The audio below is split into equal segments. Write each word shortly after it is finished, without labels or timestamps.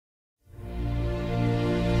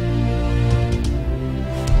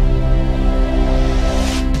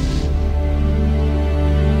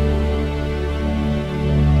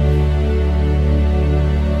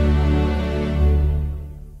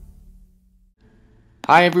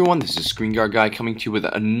Hi everyone, this is Screen Guard Guy coming to you with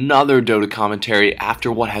another Dota commentary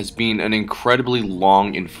after what has been an incredibly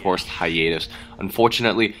long enforced hiatus.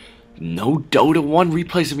 Unfortunately, no Dota 1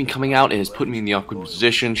 replays have been coming out. It has put me in the awkward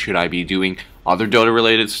position. Should I be doing other Dota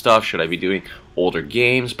related stuff? Should I be doing older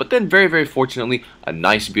games? But then very fortunately, a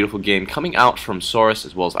nice beautiful game coming out from Saurus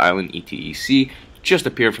as well as Island ETEC just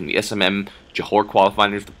appeared from the SMM Johor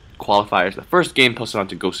qualifiers. The first game posted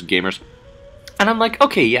onto Ghosted Gamers. And I'm like,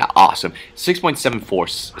 okay, yeah, awesome.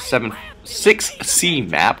 6.746C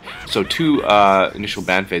map. So two initial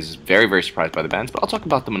ban phases. Very surprised by the bans, but I'll talk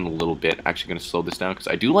about them in a little bit. Actually going to slow this down because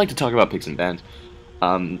I do like to talk about picks and bans.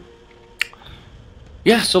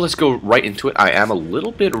 Yeah, so let's go right into it. I am a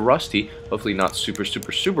little bit rusty. Hopefully not super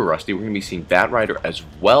rusty. We're going to be seeing Bat Rider as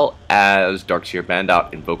well as Darkseer,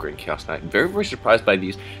 Bandout, Invoker, and Chaos Knight. Very surprised by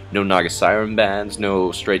these. No Naga Siren bans,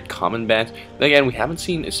 no straight common bans. Then again, we haven't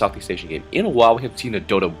seen a Southeast Asian game in a while. We haven't seen a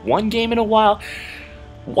Dota 1 game in a while.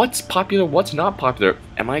 What's popular, what's not popular?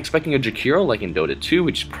 Am I expecting a Jakiro like in Dota 2,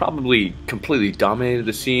 which probably completely dominated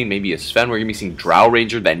the scene? Maybe a Sven. We're going to be seeing Drow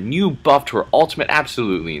Ranger, that new buff to her ultimate,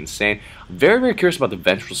 absolutely insane. Very curious about the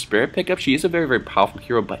Vengeful Spirit pickup. She is a very powerful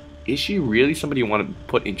hero, but is she really somebody you want to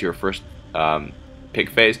put into your first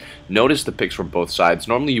pick phase? Notice the picks from both sides.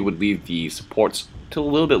 Normally you would leave the supports till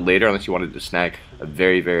a little bit later unless you wanted to snag a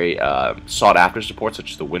very sought after support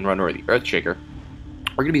such as the Windrunner or the Earthshaker.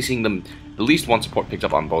 We're going to be seeing them at least one support picked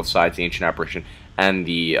up on both sides, the Ancient Apparition and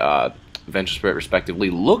the Vengeful Spirit respectively.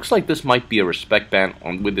 Looks like this might be a respect ban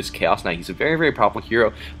with this Chaos Knight. He's a very powerful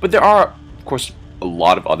hero, but there are, of course, a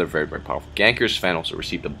lot of other very powerful gankers. Sven also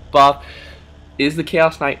received a buff. Is the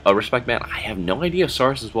Chaos Knight a respect ban? I have no idea.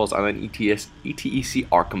 Saurus as well as Island ETEC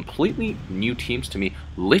are completely new teams to me.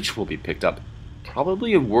 Lich will be picked up.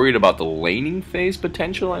 Probably worried about the laning phase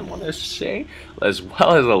potential, I want to say, as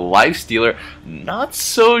well as a Lifestealer. Not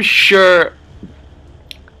so sure.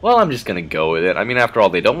 Well, I'm just going to go with it. I mean, after all,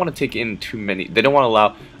 they don't want to take in too many. They don't want to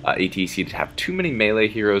allow ETEC to have too many melee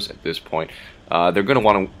heroes at this point. They're going to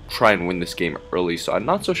want to try and win this game early, so I'm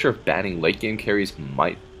not so sure if banning late game carries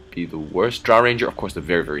might be the worst. Drow Ranger, of course, a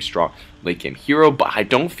very strong late game hero, but I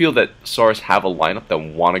don't feel that Saurus have a lineup that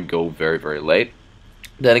want to go very late.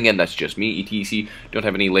 Then again, that's just me. ETEC don't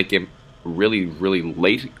have any late game, really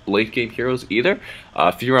late game heroes either.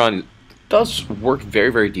 Furon does work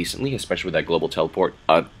very decently, especially with that global teleport.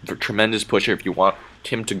 Tremendous pusher. If you want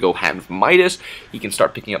him to go hand with Midas, he can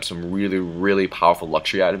start picking up some really powerful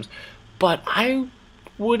luxury items. But I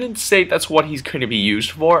wouldn't say that's what he's going to be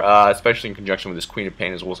used for, especially in conjunction with his Queen of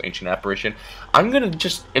Pain as well as Ancient Apparition. I'm going to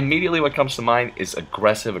just, immediately what comes to mind is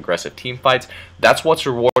aggressive team fights. That's what's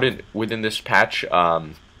rewarded within this patch.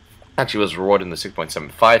 Actually was rewarded in the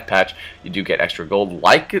 6.75 patch. You do get extra gold.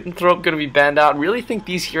 Lycanthrope going to be banned out. Really think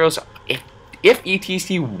these heroes, if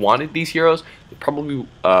ETC wanted these heroes, they probably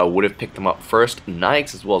would have picked them up first.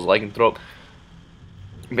 Knights as well as Lycanthrope.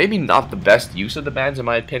 Maybe not the best use of the bans in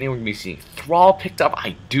my opinion. We're going to be seeing Thrall picked up.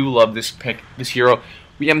 I do love this hero.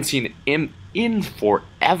 We haven't seen him in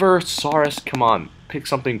forever. Saurus, come on, pick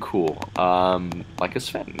something cool. Like a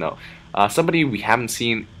Sven, no. Somebody we haven't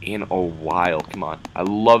seen in a while. Come on. I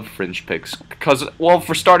love fringe picks because, well,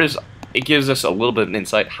 for starters, it gives us a little bit of an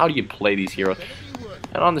insight. How do you play these heroes?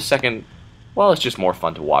 And on the second, well, it's just more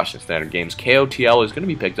fun to watch in standard games. KOTL is going to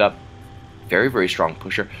be picked up. Very strong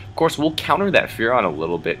pusher. Of course, we'll counter that Furon a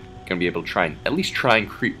little bit. Gonna be able to try and at least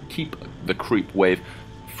keep the creep wave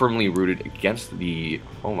firmly rooted against the,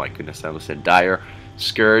 oh my goodness, I almost said Dire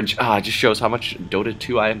Scourge. It just shows how much Dota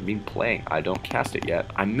 2 I haven't been playing. I don't cast it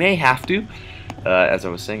yet. I may have to, as I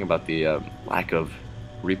was saying about the lack of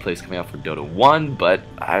replays coming out for Dota 1, but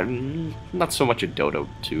I'm not so much a Dota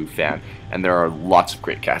 2 fan, and there are lots of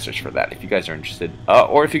great casters for that. If you guys are interested,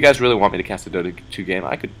 or if you guys really want me to cast a Dota 2 game,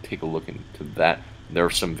 I could take a look into that. There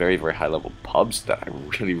are some very high level pubs that I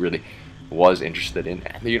really was interested in,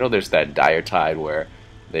 and you know, there's that Dire Tide where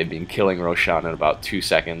they've been killing Roshan in about 2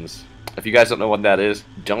 seconds. If you guys don't know what that is,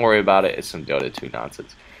 don't worry about it. It's some Dota 2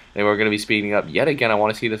 nonsense. And we're going to be speeding up yet again. I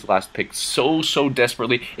want to see this last pick so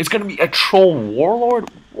desperately. It's going to be a Troll Warlord?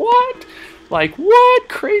 What? Like, what?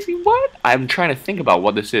 Crazy, what? I'm trying to think about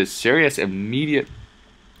what this is. Serious, immediate,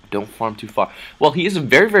 don't farm too far. Well, he is a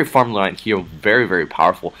very farm line hero, very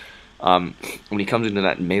powerful. When he comes into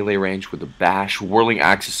that melee range with the bash, Whirling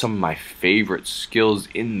Axe is some of my favorite skills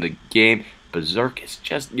in the game. Berserk is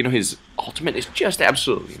just, you know, his ultimate is just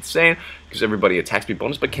absolutely insane because everybody attacks speed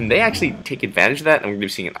bonus, but can they actually take advantage of that? And we're going to be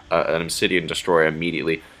seeing an Obsidian Destroyer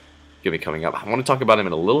immediately going to be coming up. I want to talk about him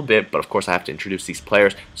in a little bit, but of course I have to introduce these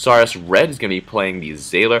players. Saurus Red is going to be playing the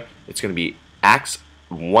Zailer. It's going to be Axe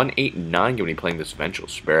 189 going to be playing this Vengeful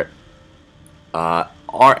Spirit.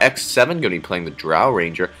 RX7 going to be playing the Drow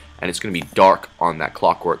Ranger, and it's going to be dark on that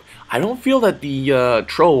Clockwerk. I don't feel that the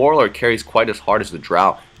Troll Warlord carries quite as hard as the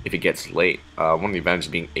Drow if it gets late. One of the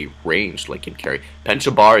advantages being a ranged Lakin carry.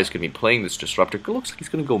 Penchabar is going to be playing this Disruptor. It looks like he's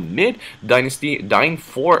going to go mid. Dynasty, Dying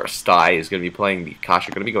Forsty is going to be playing the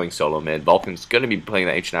Kasha, going to be going solo mid. Vulcan's going to be playing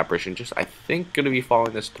the Ancient Apparition, just I think going to be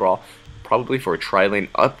following this Thrall, probably for a trilane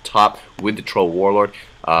up top with the Troll Warlord.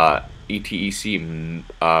 ETEC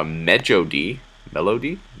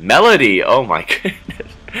Melody, oh my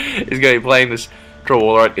goodness, is going to be playing this Troll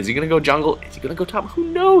Warlord. Is he going to go jungle? Is he going to go top? Who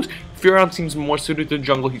knows? Furion seems more suited to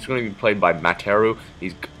jungle. He's going to be played by Materu.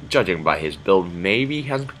 He's judging by his build. Maybe he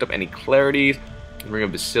hasn't picked up any clarities. Ring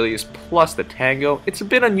of Basilius plus the Tango. It's a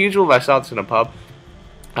bit unusual if I saw this in a pub.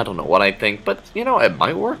 I don't know what I think, but you know, it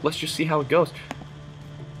might work. Let's just see how it goes.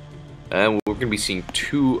 And we're going to be seeing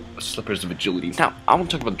 2 Slippers of Agility. Now, I want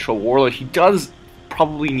to talk about the Troll Warlord. He does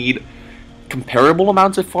probably need comparable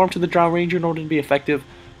amounts of farm to the Drow Ranger in order to be effective.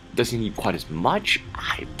 Does he need quite as much?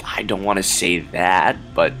 I don't want to say that,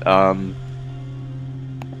 but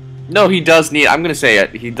no, he does need. I'm going to say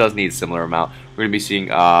it. He does need a similar amount. We're going to be seeing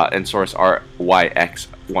Saurus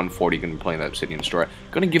RYX140 going to be playing that Obsidian Destroyer.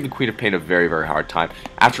 Going to give the Queen of Pain a very, very hard time.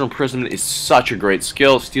 Astral Imprisonment is such a great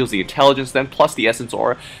skill. Steals the intelligence, then plus the Essence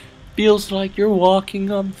Aura. Feels like you're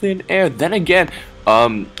walking on thin air. Then again,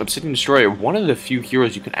 Obsidian Destroyer, one of the few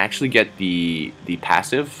heroes you can actually get the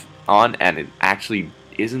passive on, and it actually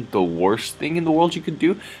isn't the worst thing in the world you could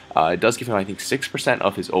do. It does give him, I think, 6%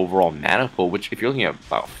 of his overall mana pool, which if you're looking at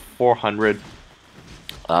about 400,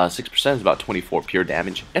 6% is about 24 pure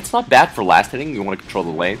damage. It's not bad for last hitting. You want to control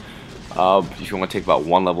the lane. If you want to take about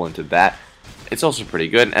 1 level into that, it's also pretty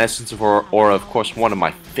good. And Essence of Aura, of course, one of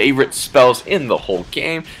my favorite spells in the whole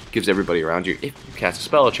game. Gives everybody around you, if you cast a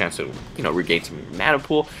spell, a chance to, you know, regain some mana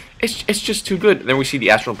pool. It's just too good. And then we see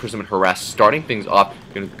the Astral Imprisonment Harass starting things off.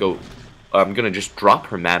 I'm gonna just drop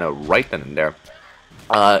her mana right then and there.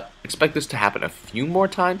 Expect this to happen a few more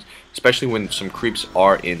times, especially when some creeps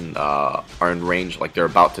are in range, like they're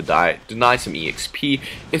about to die. Deny some EXP.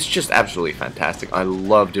 It's just absolutely fantastic. I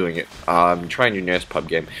love doing it. Trying your nearest pub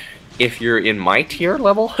game. If you're in my tier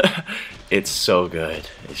level, it's so good.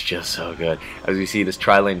 It's just so good. As we see this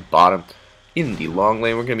tri-lane bottom in the long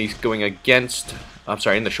lane, we're gonna be going against. I'm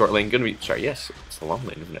sorry, in the short lane. Yes, it's the long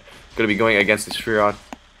lane, isn't it? Gonna be going against this Furion.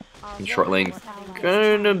 In short lane,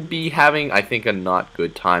 gonna be having, I think, a not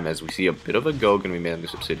good time, as we see a bit of a go gonna be made on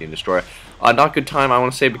this Obsidian Destroyer. Not good time, I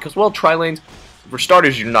want to say, because, well, tri-lanes, for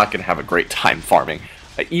starters, you're not gonna have a great time farming.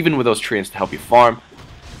 Even with those treants to help you farm,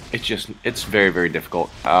 it's very, very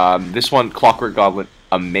difficult. This one, Clockwerk Goblin,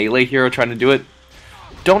 a melee hero trying to do it.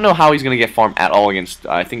 Don't know how he's gonna get farm at all against,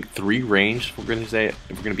 I think, 3 range. We're gonna say,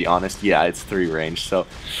 if we're gonna be honest, yeah, it's 3 range. So,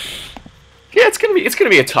 yeah, it's gonna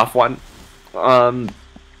be a tough one.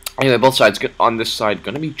 Anyway, both sides on this side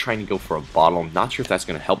going to be trying to go for a bottle. I'm not sure if that's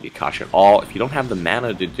going to help you Kasha at all. If you don't have the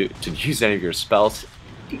mana to use any of your spells,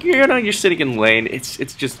 you're sitting in lane. It's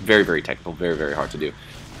just very, very technical, very, very hard to do.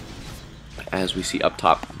 As we see up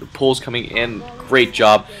top, the pulls coming in. Great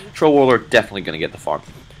job. Troll Warlord definitely going to get the farm.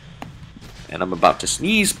 And I'm about to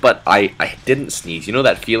sneeze, but I didn't sneeze. You know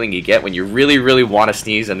that feeling you get when you really, really want to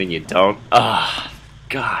sneeze and then you don't? Ah,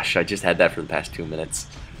 gosh, I just had that for the past 2 minutes.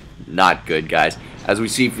 Not good, guys. As we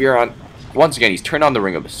see Furion, once again, he's turned on the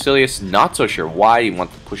Ring of Basilius. Not so sure why. He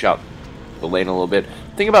wants to push out the lane a little bit.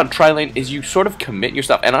 The thing about tri-lane is you sort of commit your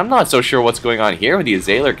stuff, and I'm not so sure what's going on here. The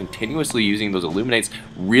Azaler continuously using those Illuminates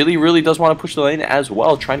really, really does want to push the lane as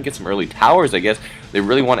well, trying to get some early towers, I guess. They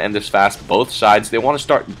really want to end this fast, both sides. They want to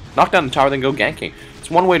start, knock down the tower, then go ganking.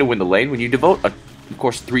 It's one way to win the lane. When you devote, of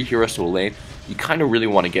course, 3 heroes to a lane, you kind of really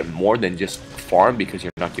want to get more than just farm because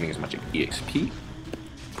you're not getting as much EXP.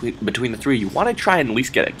 Between the 3, you want to try and at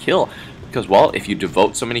least get a kill, because, well, if you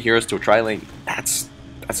devote so many heroes to a tri-lane, that's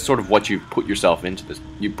sort of what you put yourself into. This,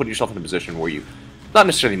 you put yourself in a position where you not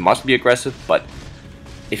necessarily must be aggressive, but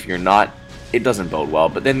if you're not, it doesn't bode well.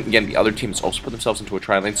 But then again, the other teams also put themselves into a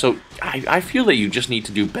tri-lane, so I feel that you just need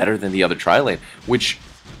to do better than the other tri-lane, which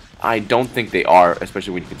I don't think they are,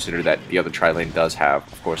 especially when you consider that the other tri-lane does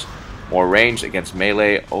have, of course, more range against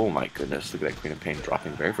melee. Oh my goodness, look at that Queen of Pain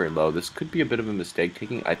dropping very, very low. This could be a bit of a mistake,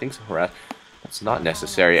 taking, I think, some harass. That's not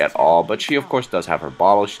necessary at all, but she, of course, does have her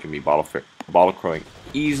bottle. She's going to be bottle crowing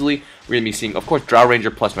easily. We're going to be seeing, of course, Drow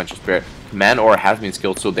Ranger plus Mental Spirit. Command Aura has been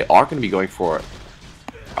skilled, so they are going to be going for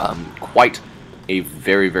quite a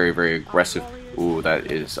very, very, very aggressive. Ooh,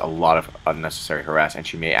 that is a lot of unnecessary harass, and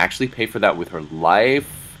she may actually pay for that with her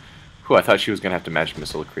life. Whew, I thought she was going to have to magic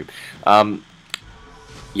missile a creep.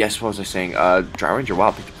 Yes, what was I saying? Drow Ranger,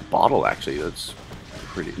 wow, picked up the bottle, actually. That's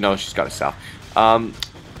pretty... No, she's got a south.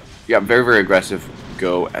 Yeah, very, very aggressive.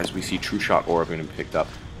 go as we see True Shot Aura going to be picked up.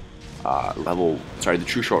 The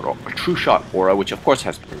True Shot Aura, which of course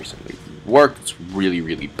has been recently worked. It's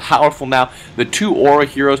really powerful now. The 2 Aura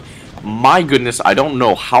heroes, my goodness, I don't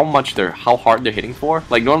know how hard they're hitting for.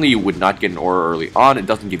 Like, normally you would not get an Aura early on. It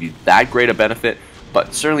doesn't give you that great a benefit,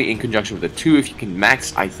 but certainly in conjunction with the 2, if you can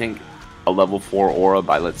max, I think, a level 4 Aura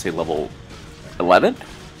by, let's say, level 11,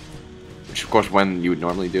 which of course when you would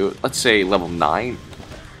normally do it, let's say level 9,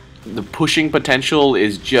 the pushing potential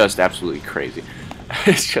is just absolutely crazy.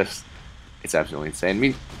 It's absolutely insane. I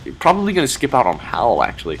mean, you're probably going to skip out on Howl,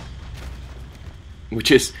 actually, which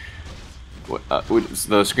is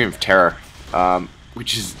the Scream of Terror,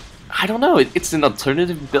 which is, I don't know, it's an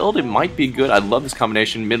alternative build. It might be good. I love this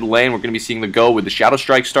combination. Mid lane, we're going to be seeing the go with the Shadow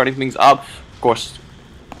Strike starting things up. Of course,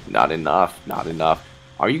 not enough.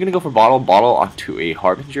 Are you going to go for bottle onto a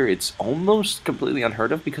Harbinger? It's almost completely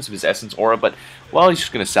unheard of because of his Essence Aura, but, well, he's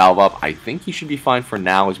just going to salve up. I think he should be fine for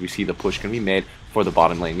now as we see the push going to be made for the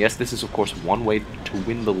bottom lane. Yes, this is, of course, one way to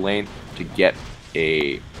win the lane, to get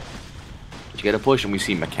a push, and we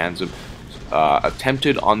see Mechanism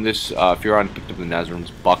attempted on this Furon, picked up the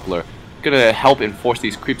Nazarum's Buckler. Going to help enforce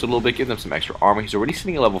these creeps a little bit, give them some extra armor. He's already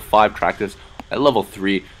sitting at level 5, track this at level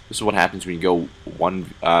 3. This is what happens when you go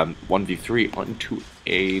 1v3 onto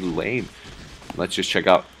a lane. Let's just check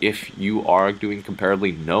out if you are doing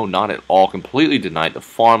comparably. No, not at all. Completely denied. The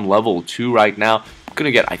farm level 2 right now.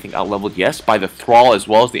 Gonna get, I think, out-leveled, yes, by the Thrall as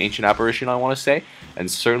well as the Ancient Apparition, I want to say. And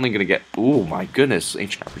certainly gonna get, oh my goodness,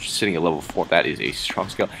 Ancient Apparition sitting at level 4. That is a strong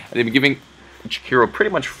skill. And they've been giving each hero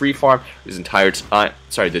pretty much free farm his entire time.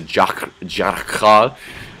 Sorry, the Jarakal.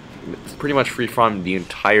 Pretty much free farm the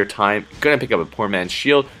entire time. Gonna pick up a poor man's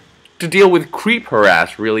shield to deal with creep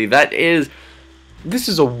harass, really. This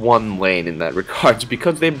is a 1 lane in that regards,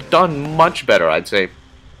 because they've done much better, I'd say,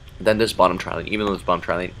 than this bottom trilane, even though this bottom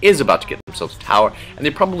trilane is about to get themselves a tower, and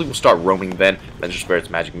they probably will start roaming then. Vengeful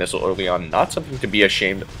Spirit's Magic Missile early on, not something to be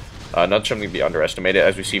ashamed, not something to be underestimated,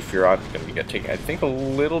 as we see Furon going to be taking, I think, a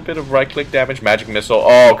little bit of right-click damage. Magic Missile,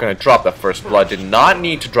 oh, going to drop the first blood, did not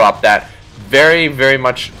need to drop that. Very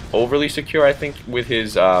much overly secure, I think, with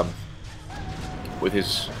his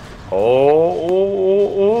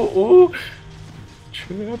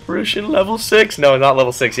True Apparition level 6? No, not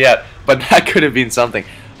level 6 yet, but that could have been something.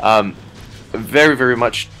 Very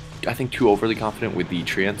much, I think, too overly confident with the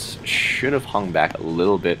Treants. Should have hung back a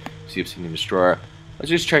little bit. See Obsidian Destroyer. Let's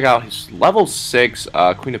just check out his level 6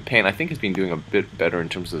 Queen of Pain. I think has been doing a bit better in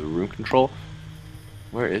terms of the rune control.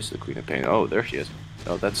 Where is the Queen of Pain? Oh, there she is.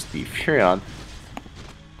 Oh, that's the Furion.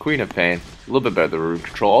 Queen of Pain. A little bit better the rune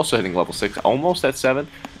control. Also hitting level 6, almost at 7.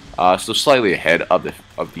 So slightly ahead of the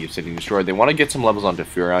Obsidian Destroyer. They want to get some levels onto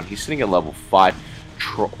Furion. He's sitting at level 5.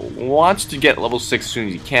 Wants to get level 6 as soon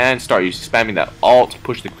as he can. Start spamming that ult to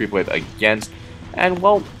push the creep wave against. And,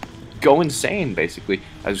 well, go insane, basically.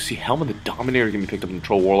 As you see, Helm of the Dominator going to be picked up in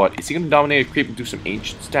Troll Warlord. Is he going to dominate a creep and do some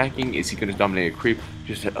ancient stacking? Is he going to dominate a creep,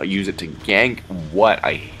 just use it to gank? What?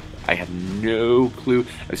 I have no clue.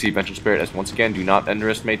 I see Vengeful Spirit as, once again, do not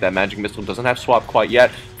underestimate that Magic Missile. Doesn't have swap quite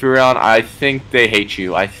yet. Furion, I think they hate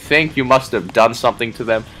you. I think you must have done something to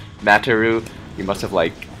them. Materu, you must have,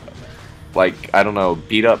 like, I don't know,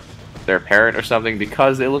 beat up their parent or something,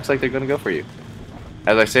 because it looks like they're going to go for you.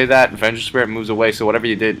 As I say that, Vengeful Spirit moves away, so whatever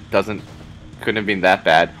you did couldn't have been that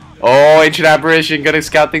bad. Oh, Ancient Apparition, gonna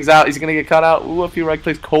scout things out. He's gonna get caught out. Ooh, a few right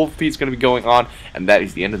clicks. Cold Feet's gonna be going on, and that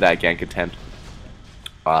is the end of that gank attempt.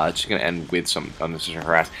 It's just going to end with some unnecessary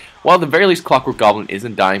harass. Well, at the very least, Clockwerk Goblin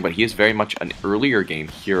isn't dying, but he is very much an earlier game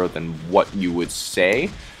hero than what you would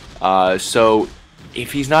say. So,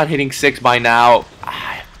 if he's not hitting 6 by now,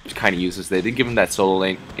 it's kind of useless. They did give him that solo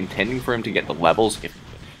lane, intending for him to get the levels,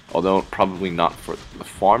 although probably not for the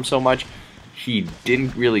farm so much. He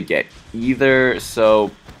didn't really get either,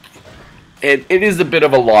 so it is a bit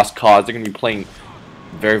of a lost cause. They're going to be playing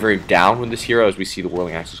very down with this hero, as we see the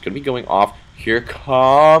Whirling Axe is going to be going off. Here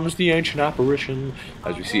comes the Ancient Apparition,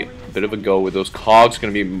 as we see a bit of a go with those cogs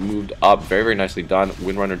going to be moved up. Very nicely done.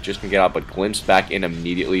 Windrunner just going to get out, but glimpse back in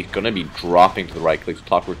immediately. Going to be dropping to the right clicks.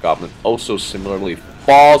 Clockwerk Goblin also similarly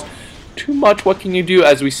falls. Too much, what can you do?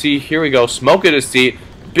 As we see, here we go. Smoke at his seat.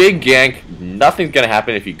 Big gank. Nothing's going to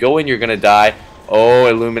happen. If you go in, you're going to die. Oh,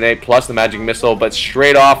 Illuminate plus the Magic Missile, but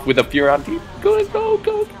straight off with a Furon. Go.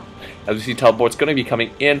 As we see, Teleport's going to be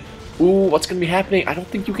coming in. Ooh, what's going to be happening? I don't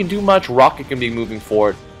think you can do much. Rocket can be moving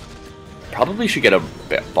forward. Probably should get a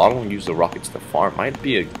bottle and use the rockets to farm. Might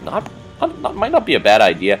not be a bad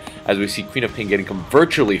idea. As we see Queen of Pain getting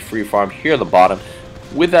virtually free farmed here at the bottom.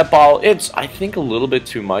 With that bottle, it's, I think, a little bit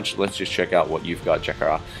too much. Let's just check out what you've got. Check her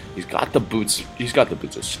out. He's got the boots. He's got the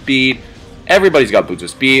boots of speed, Everybody's got boots of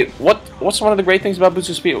speed. What's one of the great things about boots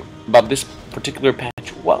of speed about this particular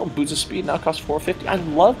patch? Well, boots of speed now cost 450. I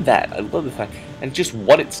love that. I love the fact, and just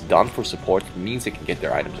what it's done for support means they can get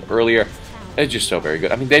their items earlier. It's just so very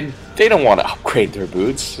good. I mean, they don't want to upgrade their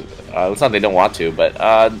boots. It's not they don't want to, but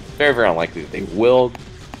very, very unlikely that they will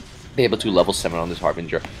be able to level 7 on this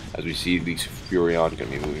Harbinger, as we see these Furion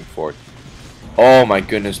going to be moving forward. Oh my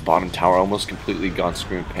goodness, bottom tower almost completely gone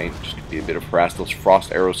screen paint. Just to be a bit of harass. Those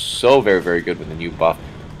frost arrows so very, very good with the new buff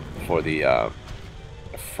for the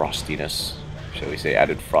frostiness, shall we say,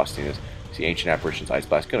 added frostiness. See, Ancient Apparitions Ice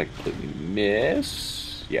Blast gonna completely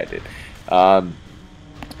miss. Yeah, it did.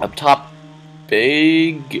 Up top,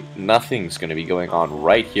 big nothing's gonna be going on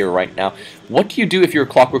right here, right now. What do you do if you're a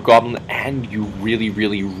Clockwerk Goblin and you really,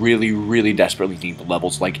 really, really, really desperately need the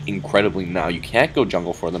levels, like incredibly now? You can't go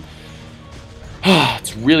jungle for them.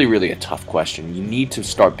 It's really, really a tough question. You need to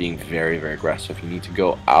start being very, very aggressive. You need to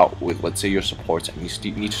go out with, let's say, your supports, and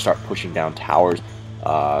you need to start pushing down towers,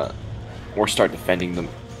 or start defending them.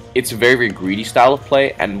 It's a very, very greedy style of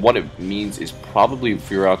play, and what it means is probably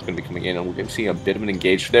Furion's going to be coming in, and we're going to see a bit of an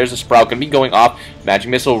engage. There's a Sprout going to be going off. Magic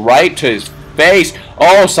Missile right to his face.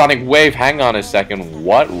 Oh, Sonic Wave. Hang on a second.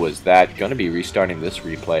 What was that? Going to be restarting this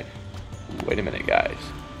replay. Wait a minute, guys.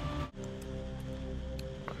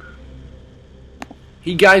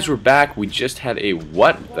 Hey guys, we're back. We just had a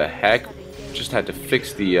what the heck? Just had to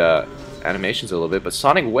fix the animations a little bit, but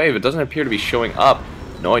Sonic Wave, it doesn't appear to be showing up.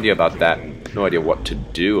 No idea about that. No idea what to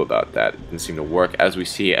do about that. It didn't seem to work. As we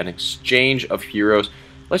see an exchange of heroes.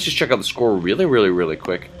 Let's just check out the score really, really, really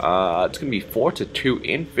quick. It's going to be 4-2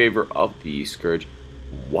 in favor of the Scourge.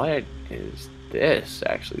 What is this,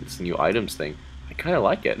 actually? This new items thing. I kind of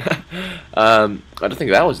like it. I don't think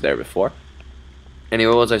that was there before. Anyway,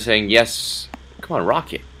 what was I saying? Yes. Come on,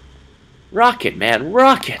 rocket. Rocket, man,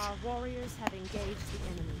 rocket! Our warriors have engaged the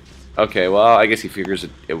enemy. Okay, well, I guess he figures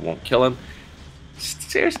it won't kill him.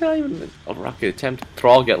 Seriously, not even a rocket attempt.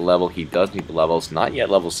 Thrall get level. He does need the levels. Not yet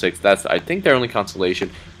level 6. That's, I think, their only consolation.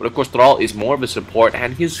 But of course, Thrall is more of a support,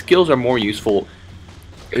 and his skills are more useful.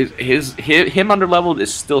 Him underleveled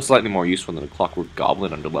is still slightly more useful than a Clockwerk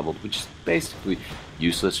Goblin underleveled, which is basically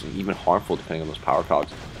useless and even harmful depending on those power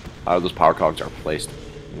cogs. How those power cogs are placed.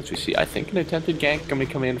 As we see, I think an attempted gank going to be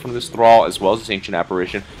coming in from this Thrall as well as this Ancient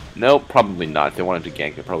Apparition. No, probably not. If they wanted to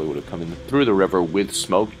gank, they probably would have come in through the river with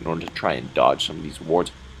smoke in order to try and dodge some of these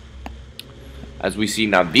wards. As we see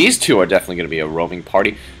now, these two are definitely going to be a roaming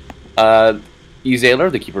party. Izalar,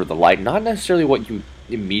 the Keeper of the Light, not necessarily what you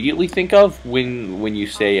immediately think of when you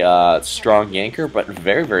say strong ganker, but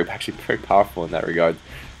very, very, actually very powerful in that regard,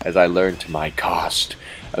 as I learned to my cost.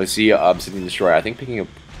 I see Obsidian Destroyer, I think picking up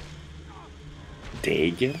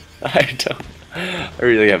Dagon? I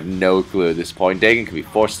really have no clue at this point. Dagon could be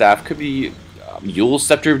Force Staff, could be Yule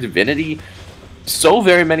Scepter of Divinity. So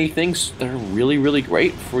very many things that are really, really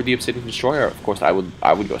great for the Obsidian Destroyer. Of course, I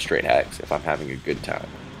would go straight Hex if I'm having a good time.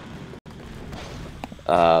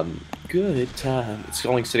 Good time. It's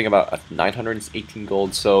only sitting about 918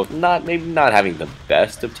 gold, so maybe not having the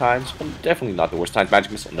best of times, but definitely not the worst times.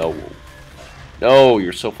 Magic Missile, no,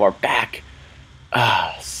 you're so far back.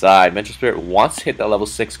 Side. Mental Spirit, once hit that level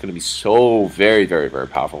 6, going to be so very, very, very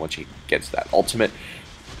powerful once she gets that ultimate.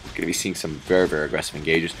 Going to be seeing some very, very aggressive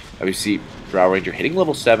engages. Now we see Drow Ranger hitting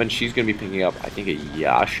level 7. She's going to be picking up, I think, a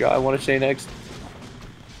Yasha, I want to say next.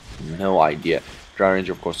 No idea. Drow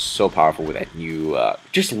Ranger, of course, so powerful with that new,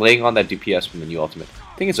 just laying on that DPS from the new ultimate.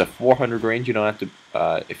 I think it's a 400 range. You don't have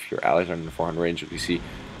to, if your allies are in the 400 range, we see.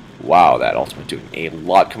 Wow, that ultimate doing a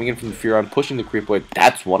lot. Coming in from the Furion, pushing the creep wave.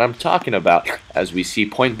 That's what I'm talking about. As we see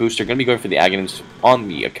Point Booster going to be going for the Aghanim's on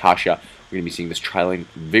the Akasha. We're going to be seeing this trilane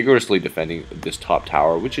vigorously defending this top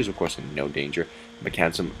tower, which is, of course, in no danger.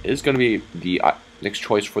 Mechanism is going to be the next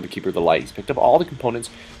choice for the Keeper of the Light. He's picked up all the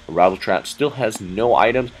components. Rattle Trap still has no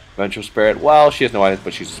items. Vengeful Spirit, well, she has no items,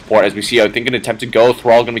 but she's a support. As we see, I think an attempt to go.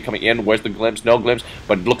 Thrall going to be coming in. Where's the glimpse? No glimpse.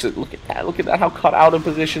 But look at that, how cut out of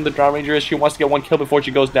position the Drow Ranger is. She wants to get one kill before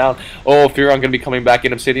she goes down. Oh, Furion going to be coming back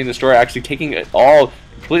in. Obsidian Destroyer actually taking it all,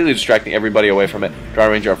 completely distracting everybody away from it.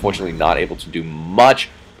 Drow Ranger, unfortunately, not able to do much.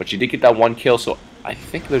 But she did get that one kill, so I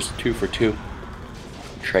think there's 2 for 2.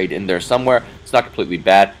 Trade in there somewhere. It's not completely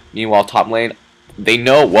bad. Meanwhile, top lane, they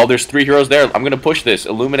know, well, there's 3 heroes there. I'm going to push this.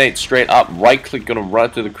 Illuminate straight up. Right click, going to run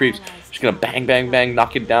through the creeps. Just going to bang, bang, bang,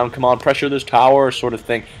 knock it down. Come on, pressure this tower sort of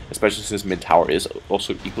thing. Especially since mid tower is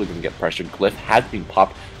also equally going to get pressured. Glyph has been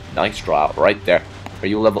popped. Nice draw out right there. Are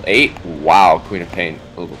you level 8? Wow, Queen of Pain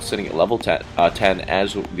sitting at level 10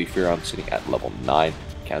 as the Furion sitting at level 9.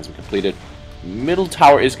 Chasm completed. Middle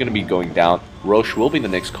tower is going to be going down. Roche will be the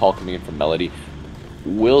next call coming in from Melody.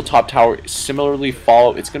 Will top tower similarly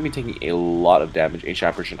follow? It's going to be taking a lot of damage. Ancient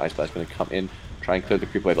Apparition Ice Blast is going to come in, try and clear the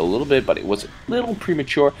creep wave a little bit, but it was a little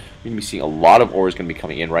premature. We're going to be seeing a lot of auras going to be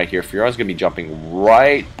coming in right here. Furon's going to be jumping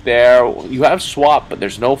right there. You have swap, but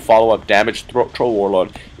there's no follow-up damage. Troll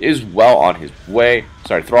Warlord is well on his way.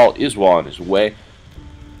 Sorry, Thrall is well on his way.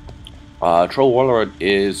 Troll Warlord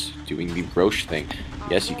is doing the Roche thing.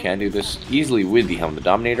 Yes, you can do this easily with the Helm of the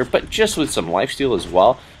Dominator, but just with some lifesteal as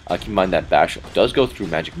well. Keep in mind that Bash does go through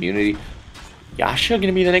Magic Immunity. Yasha going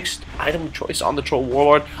to be the next item of choice on the Troll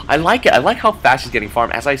Warlord. I like it. I like how fast he's getting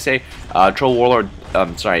farm. As I say, Troll Warlord,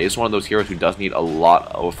 is one of those heroes who does need a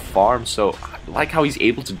lot of farm. So I like how he's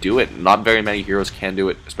able to do it. Not very many heroes can do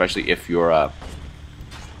it, especially if you're,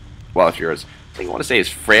 if you're as, I think I want to say, as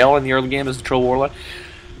frail in the early game as the Troll Warlord.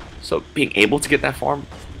 So being able to get that farm,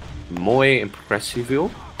 muy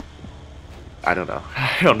impressivo. I don't know.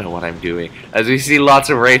 I don't know what I'm doing. As we see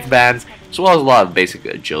lots of Wraith Bands, as well as a lot of basic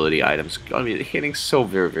agility items. I mean, hitting so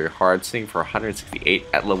very, very hard. Sitting for 168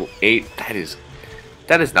 at level 8.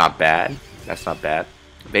 That is not bad. That's not bad.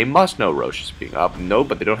 They must know Roche is being up. No,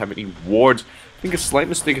 but they don't have any wards. I think a slight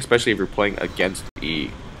mistake, especially if you're playing against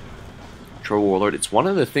the Troll Warlord. It's one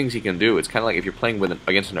of the things you can do. It's kind of like if you're playing with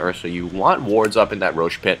against an Ursa, you want wards up in that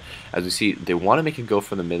Roche pit. As we see, they want to make it go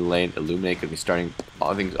for the mid lane. Illuminate could be starting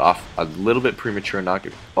all things off a little bit premature. Not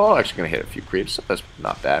gonna, actually going to hit a few creeps. So that's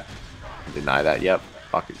not bad. Deny that. Yep.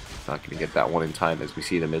 Not going to get that one in time. As we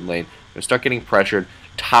see the mid lane, going to start getting pressured.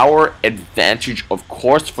 Tower advantage, of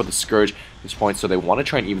course, for the Scourge at this point. So they want to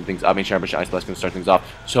try and even things up. Ancient Ice Blast going to start things off.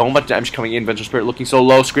 So much damage coming in. Vengeful Spirit looking so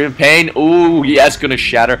low. Scream of Pain. Ooh, yes, going to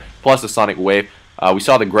shatter. Plus the Sonic Wave. We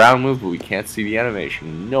saw the ground move, but we can't see the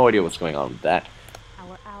animation. No idea what's going on with that.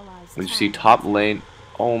 We see top lane.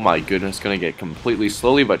 Oh my goodness, going to get completely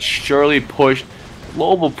slowly but surely pushed.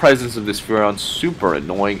 Global presence of this Furon, super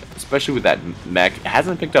annoying, especially with that mech. It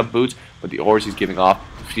hasn't picked up boots, but the auras he's giving off,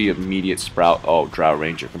 the immediate sprout. Oh, Drow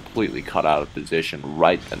Ranger completely cut out of position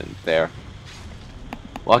right then and there.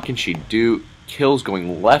 What can she do? Kills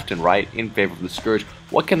going left and right in favor of the Scourge.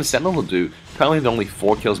 What can the Sentinel do? Apparently they're only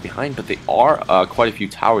 4 kills behind, but they are quite a few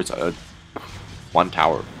towers. 1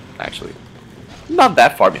 tower, actually. Not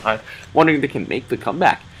that far behind. Wondering if they can make the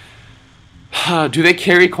comeback. Do they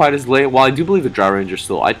carry quite as late? Well, I do believe the Drow Ranger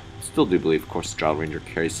I still do believe, of course, the Drow Ranger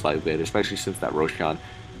carries slightly later, especially since that Roshan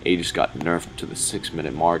just got nerfed to the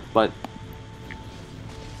 6-minute mark. But,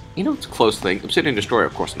 you know, it's a close thing. Obsidian Destroyer,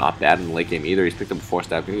 of course, not bad in the late game either. He's picked up a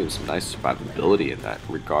 4-stab, giving him some nice survivability in that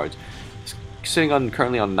regards. He's sitting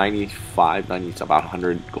currently on 95, 90, it's about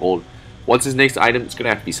 100 gold. What's his next item? It's going to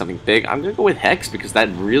have to be something big. I'm going to go with Hex because that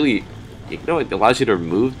really, it allows you to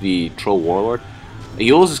remove the Troll Warlord.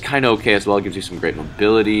 Eul's is kind of okay as well. It gives you some great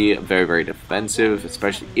mobility, very, very defensive,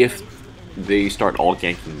 especially if they start all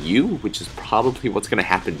ganking you, which is probably what's going to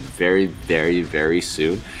happen very, very, very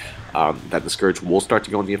soon. That the Scourge will start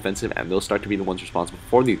to go on the offensive, and they'll start to be the ones responsible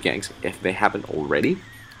for these ganks if they haven't already.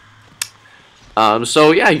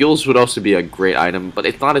 So yeah, Eul's would also be a great item, but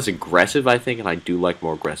it's not as aggressive, I think, and I do like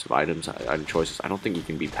more aggressive items, item choices. I don't think you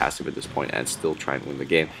can be passive at this point and still try and win the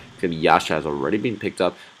game. Yasha has already been picked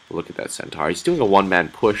up. Look at that Centaur. He's doing a one-man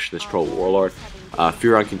push, this Troll Warlord.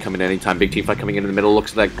 Furon can come in anytime. Big team fight coming in the middle.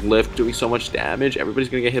 Looks like that Glyph doing so much damage. Everybody's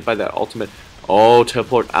going to get hit by that ultimate. Oh,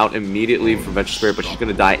 teleport out immediately from Vengeful Spirit, but she's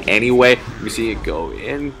going to die anyway. We see it go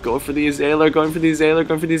in. Go for the Azaler. Going for the Azaler.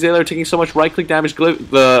 Going for the Azaler. Taking so much right-click damage.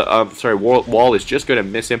 Wall is just going to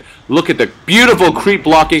miss him. Look at the beautiful creep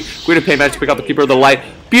blocking. Going to pay match to pick up the Keeper of the Light.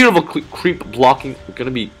 Beautiful creep blocking. We're going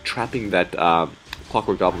to be trapping that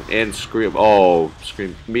Clockwerk Goblin and Scream. Oh,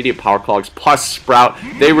 Scream. Immediate power clogs plus Sprout.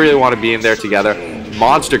 They really want to be in there together.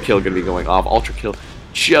 Monster kill going to be going off. Ultra kill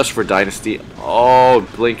just for Dynasty. Oh,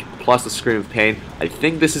 Blink plus the Scream of Pain. I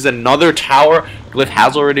think this is another tower. Glyph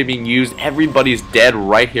has already been used. Everybody's dead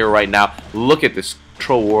right here, right now. Look at this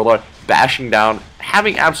Troll Warlord bashing down,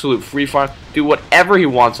 having absolute free farm, do whatever he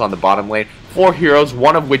wants on the bottom lane. 4 heroes,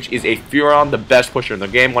 one of which is a Furon, the best pusher in the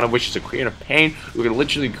game, one of which is a Queen of Pain, who can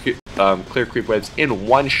literally clear creep waves in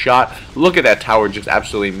one shot. Look at that tower just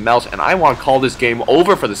absolutely melts, and I want to call this game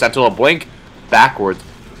over for the Sentinel. Blink backwards.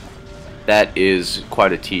 That is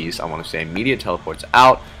quite a tease, I want to say. Immediate teleports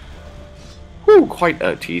out. Whew, quite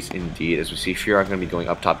a tease indeed, as we see Furon going to be going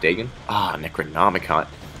up top Dagon. Ah, Necronomicon.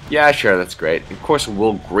 Yeah, sure, that's great. Of course, it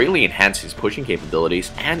will greatly enhance his pushing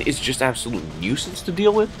capabilities, and is just absolute nuisance to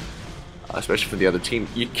deal with. Especially for the other team.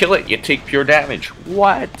 You kill it, you take pure damage.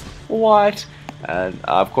 What? What? And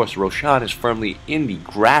of course, Roshan is firmly in the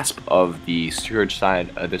grasp of the Scourge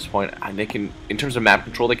side at this point, and they can, in terms of map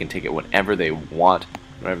control, they can take it whenever they want,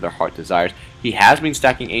 whenever their heart desires. He has been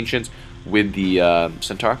stacking Ancients with the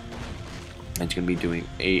Centaur. And he's going to be doing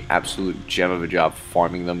a absolute gem of a job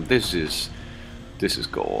farming them. This is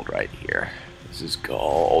gold right here. This is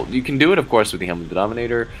gold. You can do it, of course, with the Helm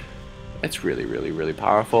Denominator. It's really, really, really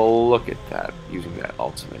powerful. Look at that. Using that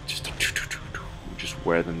ultimate. Just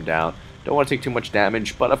wear them down. Don't want to take too much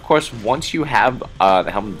damage. But, of course, once you have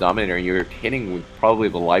the Helm Denominator, you're hitting with probably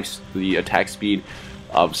the attack speed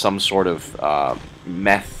of some sort of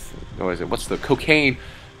meth. What is it? What's the cocaine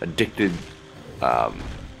addicted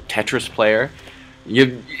Tetris player?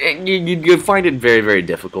 You find it very, very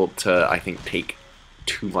difficult to, I think, take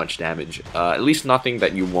too much damage. At least nothing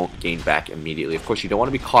that you won't gain back immediately. Of course, you don't want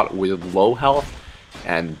to be caught with low health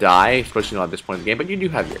and die, especially not at this point in the game, but you do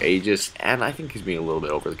have your Aegis, and I think he's being a little bit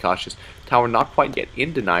overly cautious. Tower not quite yet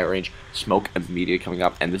in deny range, smoke immediately coming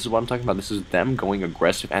up, and this is what I'm talking about. This is them going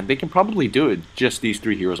aggressive, and they can probably do it, just these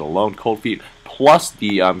three heroes alone. Cold Feet plus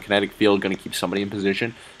the kinetic field going to keep somebody in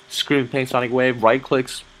position. Screaming Pain, Sonic Wave, right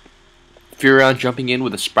clicks, Furion jumping in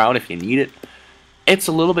with a Sprout if you need it. It's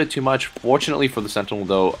a little bit too much. Fortunately for the Sentinel,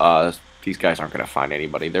 though, these guys aren't going to find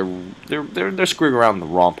anybody. They're screwing around in the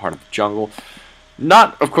wrong part of the jungle.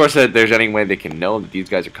 Not, of course, that there's any way they can know that these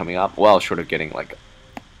guys are coming up. Well, short of getting, like,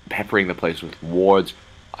 peppering the place with wards.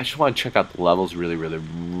 I just want to check out the levels really, really,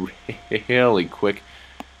 really quick.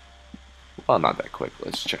 Well, not that quick.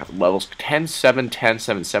 Let's check out the levels. 10-7,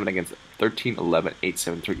 10-7, 7 against 13-11,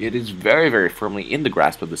 8-7-3. It is very, very firmly in the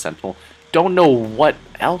grasp of the Sentinel. Don't know what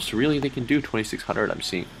else really they can do. 2600. I'm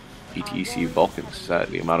seeing ETEC Vulcans. Is that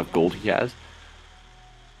the amount of gold he has?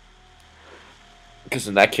 Because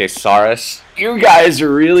in that case, Saurus, you guys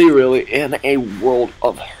are really, really in a world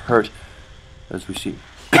of hurt. As we see.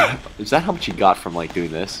 Is that how much you got from, like,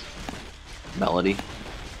 doing this? Melody.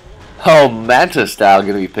 Oh, Manta style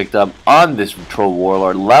going to be picked up on this Troll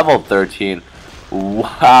Warlord. Level 13.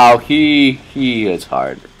 Wow, he hits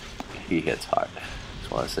hard. He hits hard.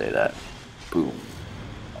 Just want to say that. Boom.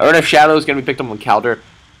 Urn of Shadow is going to be picked up on Calder.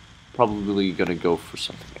 Probably going to go for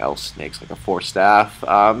something else. Snakes like a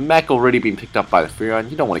 4-staff. Mech already being picked up by the Furion.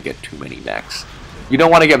 You don't want to get too many mechs. You don't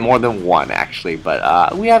want to get more than one, actually.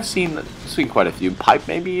 But we have seen quite a few. Pipe,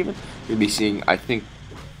 maybe even. You'll be seeing, I think,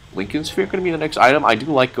 Lincoln Sphere going to be the next item. I do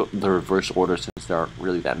like the reverse order since there aren't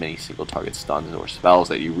really that many single target stuns or spells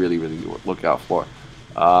that you really, really look out for.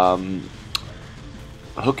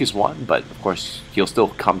 Hook is one, but of course he'll still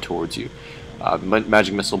come towards you.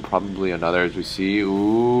 Magic Missile probably another, as we see.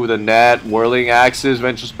 Ooh, the net, Whirling Axes,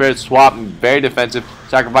 Vengeful Spirit, swap, very defensive.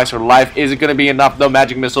 Sacrifice her life. Is it going to be enough though?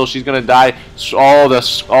 Magic Missile, she's going to die.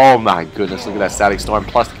 Oh my goodness, look at that Static Storm,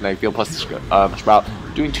 plus the Kinetic Field, plus the Sprout.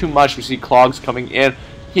 Doing too much. We see Clogs coming in.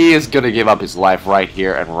 He is going to give up his life right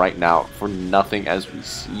here and right now for nothing, as we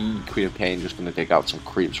see Queen of Pain just going to take out some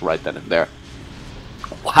creeps right then and there.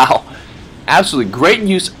 Wow. Absolutely great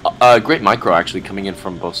use, great micro actually coming in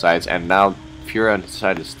from both sides, and now Furion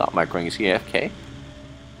decided to stop microing. Is he AFK?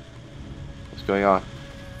 What's going on?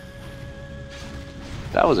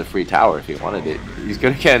 That was a free tower if he wanted it. He's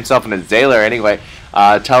going to get himself an Azalea anyway.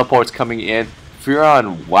 Teleports coming in.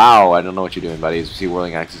 Furion, wow, I don't know what you're doing, buddy. As we see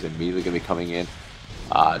Whirling Axes immediately going to be coming in.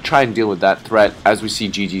 Try and deal with that threat. As we see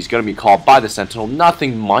GG's going to be called by the Sentinel.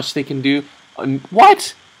 Nothing much they can do.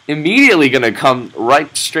 What? Immediately going to come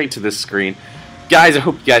right straight to this screen. Guys, I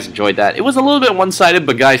hope you guys enjoyed that. It was a little bit one-sided,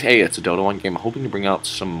 but guys, hey, it's a Dota 1 game. I'm hoping to bring out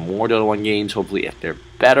some more Dota 1 games, hopefully if they're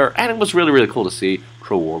better. And it was really, really cool to see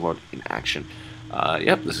Troll Warlord in action.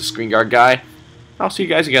 Yep, this is Screen Guard Guy. I'll see you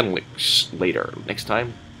guys again later, next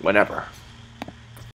time, whenever.